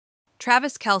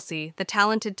Travis Kelce, the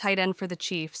talented tight end for the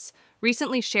Chiefs,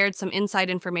 recently shared some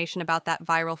inside information about that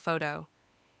viral photo.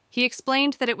 He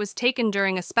explained that it was taken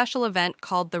during a special event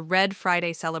called the Red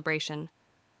Friday celebration.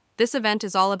 This event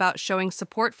is all about showing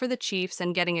support for the Chiefs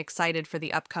and getting excited for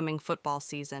the upcoming football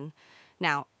season.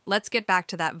 Now, let's get back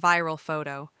to that viral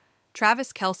photo.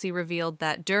 Travis Kelce revealed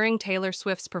that during Taylor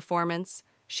Swift's performance,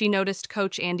 she noticed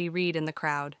Coach Andy Reid in the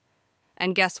crowd.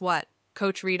 And guess what?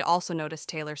 Coach Reid also noticed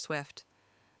Taylor Swift.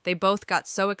 They both got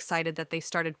so excited that they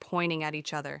started pointing at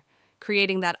each other,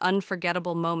 creating that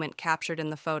unforgettable moment captured in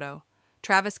the photo.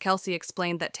 Travis Kelce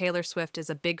explained that Taylor Swift is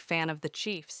a big fan of the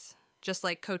Chiefs, just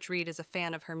like Coach Reid is a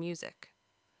fan of her music.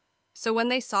 So when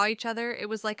they saw each other, it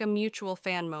was like a mutual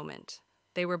fan moment.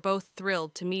 They were both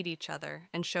thrilled to meet each other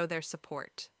and show their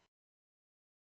support.